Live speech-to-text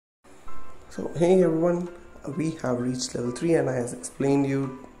So hey everyone, we have reached level 3 and I have explained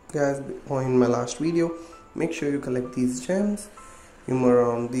you guys in my last video. Make sure you collect these gems, you move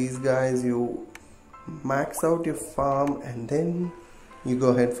around these guys, you max out your farm and then you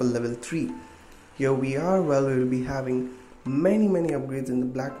go ahead for level 3. Here we are. Well, we will be having many upgrades in the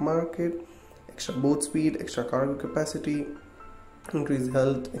black market: extra boat speed, extra cargo capacity, increased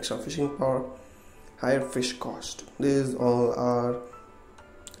health, extra fishing power, higher fish cost. These all are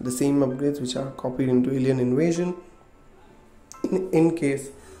the same upgrades which are copied into Alien Invasion. In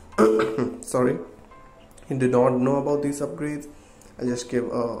case sorry, you do not know about these upgrades, I'll just give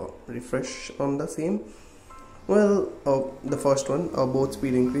a refresh on the same. Well, the first one, our boat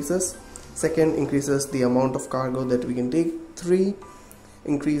speed increases. Second, increases the amount of cargo that we can take. 3,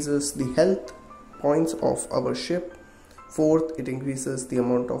 increases the health points of our ship. 4th, it increases the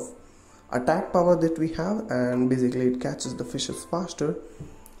amount of attack power that we have, and basically it catches the fishes faster.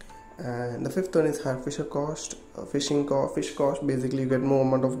 And the 5th one is higher fish cost. Fish cost, basically you get more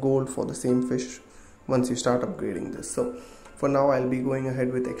amount of gold for the same fish once you start upgrading this. So for now I'll be going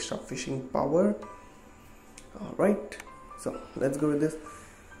ahead with extra fishing power. Alright, so let's go with this.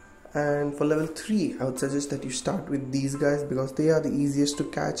 And for level 3 I would suggest that you start with these guys because they are the easiest to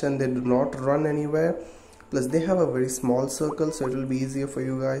catch and they do not run anywhere. Plus they have a very small circle, so it will be easier for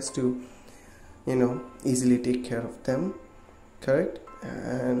you guys to, easily take care of them. Correct?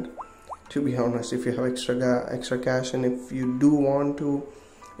 And to be honest, if you have extra cash and if you do want to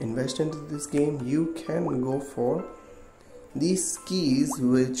invest into this game, you can go for these keys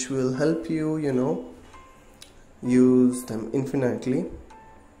which will help you, use them infinitely,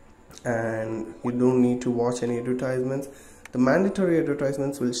 and you don't need to watch any advertisements. The mandatory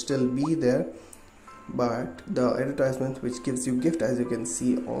advertisements will still be there, but the advertisement which gives you gift, as you can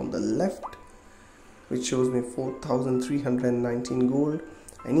see on the left, which shows me 4,319 gold,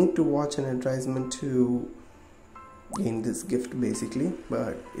 I need to watch an advertisement to gain this gift basically.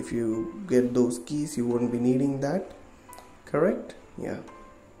 But if you get those keys, you won't be needing that. Correct? Yeah.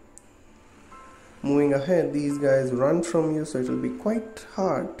 Moving ahead, these guys run from you, so it will be quite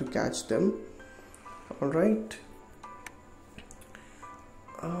hard to catch them. Alright,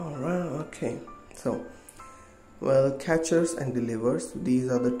 okay. So, well, catchers and delivers, these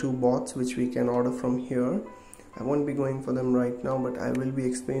are the two bots which we can order from here. I won't be going for them right now, but I will be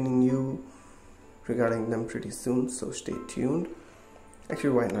explaining you regarding them pretty soon, so stay tuned. Actually,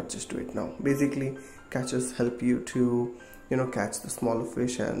 why not just do it now? Basically, catchers help you to, catch the smaller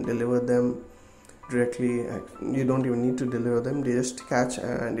fish and deliver them directly. You don't even need to deliver them, they just catch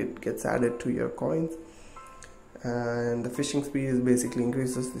and it gets added to your coins. And the fishing speed is basically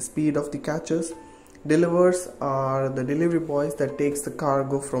increases the speed of the catchers. Delivers are the delivery boys that takes the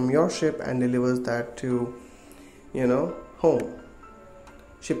cargo from your ship and delivers that to, home,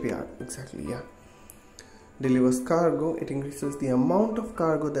 shipyard. Exactly, yeah. Delivers cargo, it increases the amount of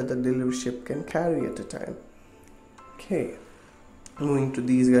cargo that the delivery ship can carry at a time. Okay, moving to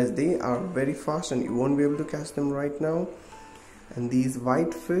these guys, they are very fast and you won't be able to catch them right now. And these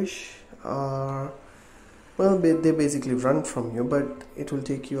white fish are, well, they basically run from you, but it will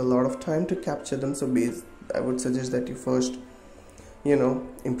take you a lot of time to capture them. So I would suggest that you first,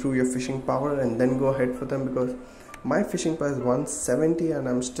 improve your fishing power and then go ahead for them, because my fishing power is 170 and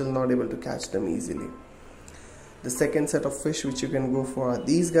I'm still not able to catch them easily. The second set of fish which you can go for are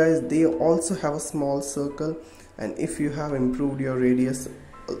these guys. They also have a small circle, and if you have improved your radius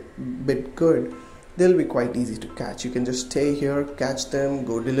a bit good, they'll be quite easy to catch. You can just stay here, catch them,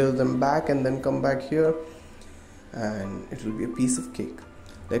 go deliver them back, and then come back here, and it will be a piece of cake.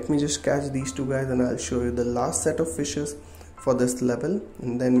 Let me just catch these two guys and I'll show you the last set of fishes for this level,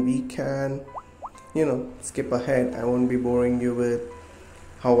 and then we can, skip ahead. I won't be boring you with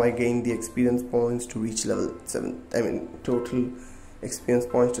how I gained the experience points to reach level 7. Total experience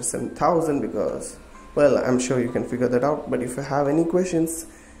points to 7,000, because, well, I'm sure you can figure that out. But if you have any questions,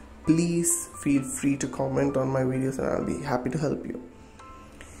 please feel free to comment on my videos and I'll be happy to help you.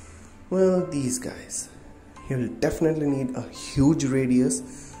 Well, these guys, you'll definitely need a huge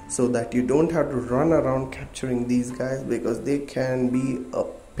radius so that you don't have to run around capturing these guys, because they can be a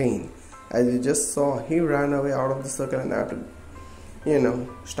pain. As you just saw, he ran away out of the circle and I had to,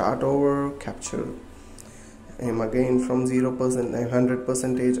 start over, capture him again from 0% and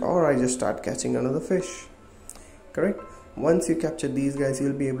 100%, or I just start catching another fish. Correct? Once you capture these guys,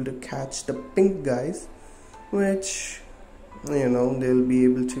 you'll be able to catch the pink guys, which, they'll be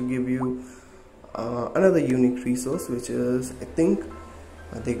able to give you another unique resource, which is, I think,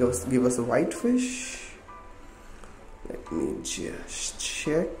 they give us a white fish. Let me just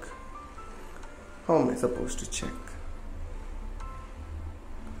check. How am I supposed to check?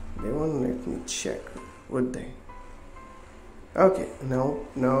 They won't let me check, would they? Okay,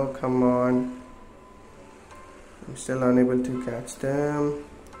 no, come on. I'm still unable to catch them.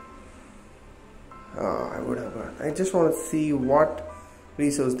 Oh, I would have got. I just want to see what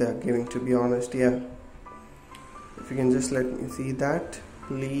resource they are giving, to be honest. Yeah. If you can just let me see that,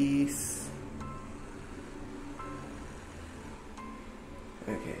 please.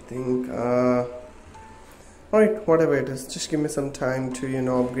 Okay, I think alright, whatever it is, just give me some time to, you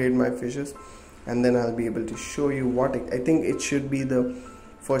know, upgrade my fishes, and then I'll be able to show you what I think it should be. The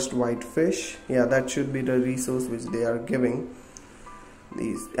first white fish, yeah, that should be the resource which they are giving.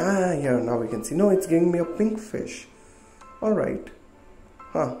 These, here, now we can see. No, it's giving me a pink fish. Alright,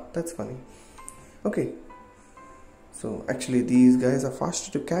 that's funny. Okay, so actually these guys are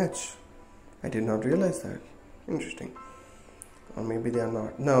faster to catch. I did not realize that. Interesting. Or maybe they are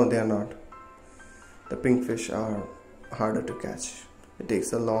not. No, they are not. The pink fish are harder to catch. It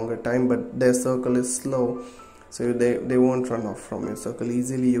takes a longer time, but their circle is slow, so they won't run off from your circle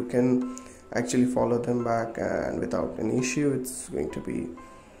easily. You can actually follow them back, and without an issue it's going to be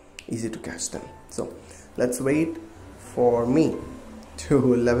easy to catch them. So let's wait for me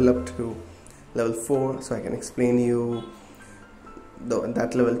to level up to level 4 so I can explain you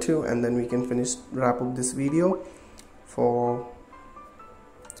that level 2, and then we can wrap up this video for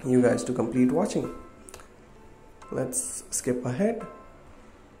you guys to complete watching. Let's skip ahead.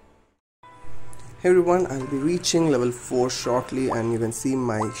 Hey everyone, I'll be reaching level 4 shortly, and you can see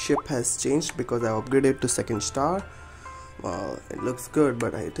my ship has changed because I upgraded to 2nd star. Well, it looks good,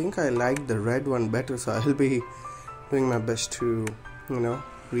 but I think I like the red one better, so I'll be doing my best to, you know,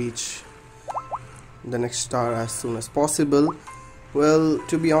 reach the next star as soon as possible. Well,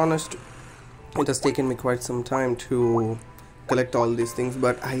 to be honest, it has taken me quite some time to collect all these things,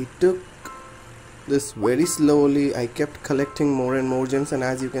 but I took this very slowly. I kept collecting more and more gems, and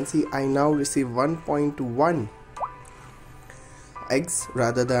as you can see, I now receive 1.1 eggs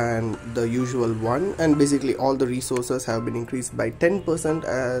rather than the usual one, and basically all the resources have been increased by 10%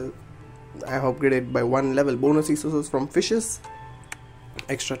 as I have upgraded by 1 level. Bonus resources from fishes,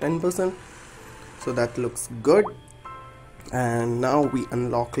 extra 10%, so that looks good. And now we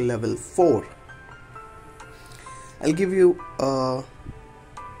unlock level 4. I'll give you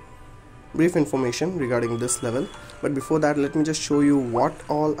brief information regarding this level, but before that let me just show you what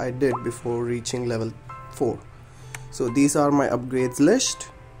all I did before reaching level 4. So these are my upgrades list.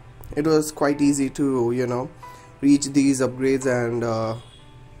 It was quite easy to, you know, reach these upgrades and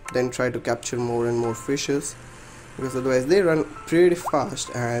then try to capture more and more fishes, because otherwise they run pretty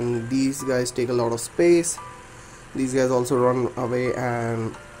fast and these guys take a lot of space. These guys also run away,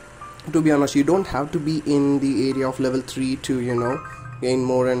 and to be honest, you don't have to be in the area of level 3 to, you know, gain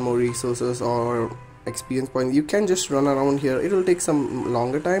more and more resources or experience points. You can just run around here. It will take some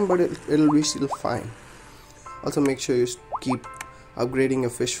longer time, but it'll be still fine. Also make sure you keep upgrading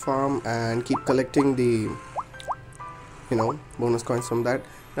your fish farm and keep collecting the, you know, bonus coins from that.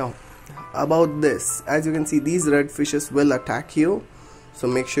 Now about this, as you can see, these red fishes will attack you, so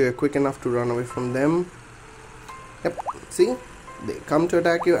make sure you're quick enough to run away from them. Yep, see, they come to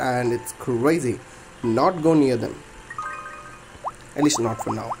attack you and it's crazy. Not go near them, at least not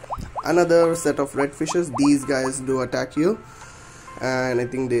for now. Another set of red fishes, these guys do attack you, and I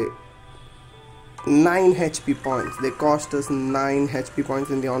think they 9 HP points. They cost us 9 HP points,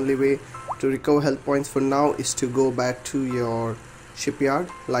 and the only way to recover health points for now is to go back to your shipyard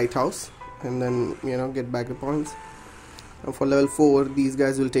lighthouse and then, you know, get back the points. Now for level 4, these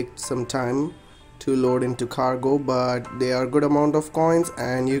guys will take some time to load into cargo, but they are good amount of coins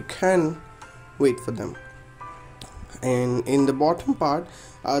and you can wait for them. And in the bottom part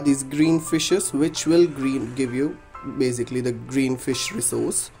are these green fishes, which will give you basically the green fish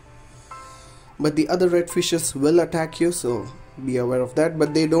resource, but the other red fishes will attack you, so be aware of that,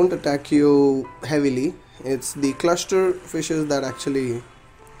 but they don't attack you heavily. It's the cluster fishes that actually,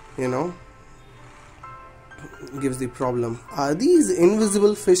 you know, gives the problem. Are these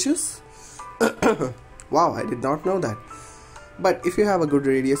invisible fishes? Wow, I did not know that. But if you have a good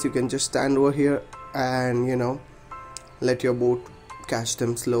radius, you can just stand over here and, you know, let your boat catch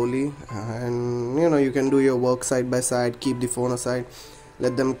them slowly, and, you know, you can do your work side by side. Keep the phone aside,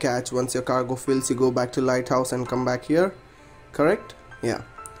 let them catch. Once your cargo fills, you go back to lighthouse and come back here. Correct? Yeah.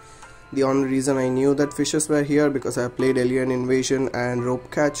 The only reason I knew that fishes were here because I played Alien Invasion and Rope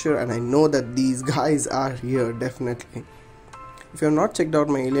Catcher, and I know that these guys are here definitely. If you have not checked out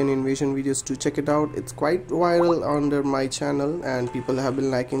my Alien Invasion videos, do check it out. It's quite viral under my channel and people have been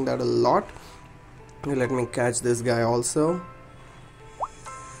liking that a lot. Let me catch this guy also.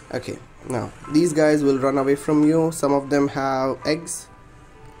 Okay, now these guys will run away from you. Some of them have eggs,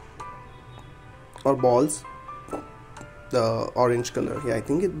 or balls, the orange color. Yeah, I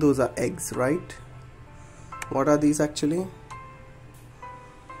think those are eggs, right? What are these actually?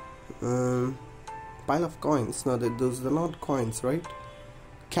 Pile of coins. No, those are not coins, right?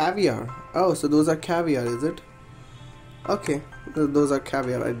 Caviar. Oh, so those are caviar, is it? Okay, those are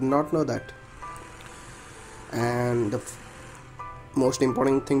caviar. I did not know that. And the most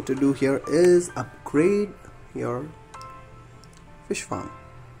important thing to do here is upgrade your fish farm.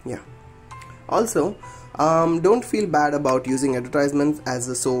 Yeah. Also, don't feel bad about using advertisements as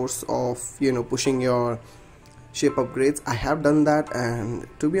a source of, you know, pushing your ship upgrades. I have done that, and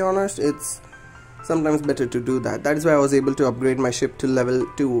to be honest, it's sometimes better to do that. That is why I was able to upgrade my ship to level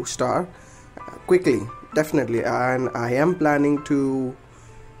 2 star quickly, definitely. And I am planning to,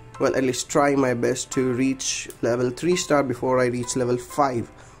 well, at least try my best to reach level 3 star before I reach level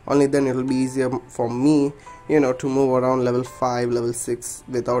 5. Only then it will be easier for me, you know, to move around level 5, level 6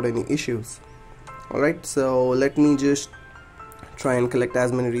 without any issues. Alright, so let me just try and collect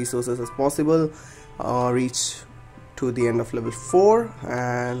as many resources as possible, reach to the end of level 4,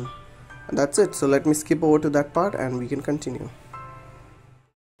 and that's it. So let me skip over to that part and we can continue.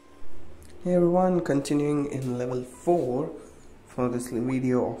 Hey everyone, continuing in level 4 for this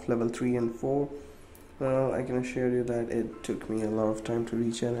video of level 3 and 4. Well, I can assure you that it took me a lot of time to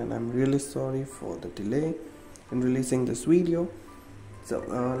reach it, and I'm really sorry for the delay in releasing this video. So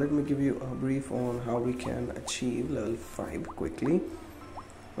let me give you a brief on how we can achieve level 5 quickly.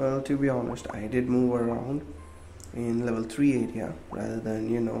 Well, to be honest, I did move around in level 3 area rather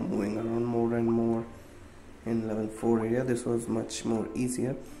than, you know, moving around more and more in level 4 area. This was much more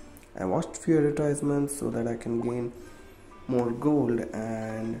easier. I watched few advertisements so that I can gain more gold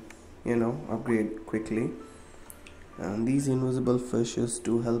and, you know, upgrade quickly. And these invisible fishes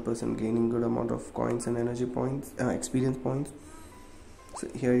do help us in gaining good amount of coins and energy points, experience points. So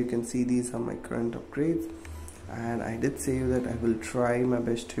here you can see these are my current upgrades, and I did say that I will try my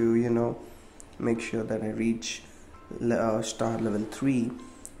best to, you know, make sure that I reach star level 3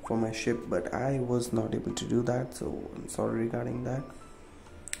 for my ship, but I was not able to do that, so I'm sorry regarding that.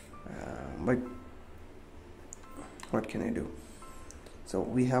 But what can I do? So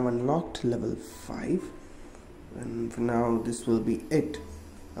we have unlocked level 5, and for now this will be it.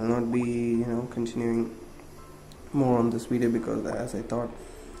 I'll not be, you know, continuing more on this video because, as I thought,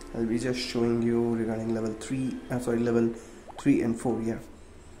 I'll be just showing you regarding level 3 and 4. Yeah,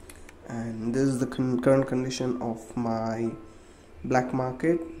 and this is the current condition of my black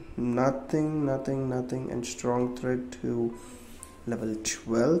market. Nothing, and strong threat to level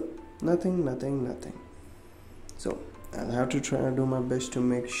 12. Nothing. So I'll have to try and do my best to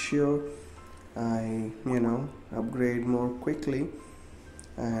make sure I, you know, upgrade more quickly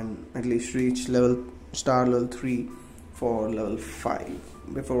and at least reach star level 3 for level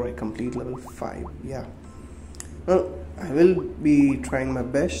 5 before I complete level 5. Yeah, well, I will be trying my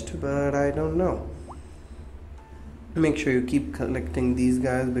best, but I don't know. Make sure you keep collecting these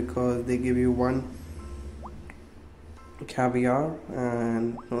guys because they give you 1 caviar,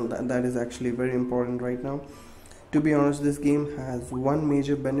 and well, that is actually very important right now. To be honest, this game has one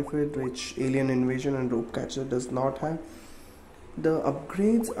major benefit which Alien Invasion and Rope Catcher does not have. The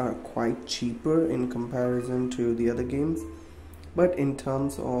upgrades are quite cheaper in comparison to the other games, but in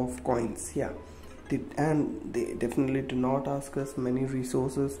terms of coins, yeah, and they definitely do not ask us many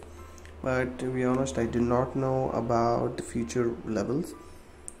resources. But to be honest, I do not know about the future levels.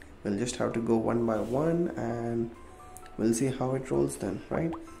 We'll just have to go one by one and we'll see how it rolls then,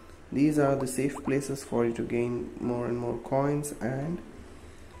 right? These are the safe places for you to gain more and more coins and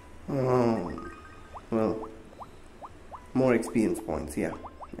well, more experience points. Yeah,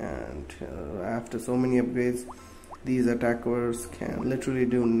 and after so many upgrades, these attackers can literally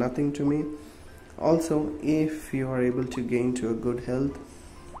do nothing to me. Also, if you are able to gain to a good health,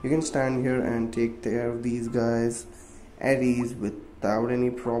 you can stand here and take care of these guys at ease without any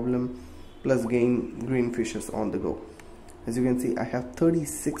problem, plus gain green fishes on the go. As you can see, I have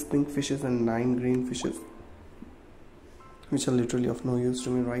 36 pink fishes and 9 green fishes, which are literally of no use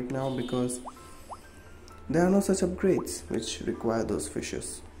to me right now because there are no such upgrades which require those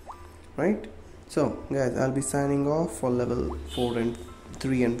fishes, right? So guys, I'll be signing off for level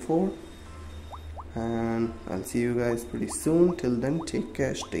 3 and 4, and I'll see you guys pretty soon. Till then, take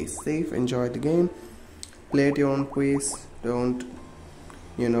care, stay safe, enjoy the game, play at your own pace. Don't,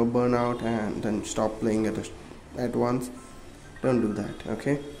 you know, burn out and then stop playing at once. Don't do that,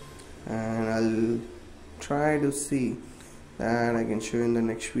 okay? And I'll try to see that I can show you in the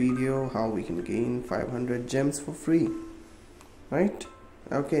next video how we can gain 500 gems for free, right?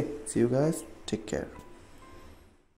 Okay, see you guys, take care.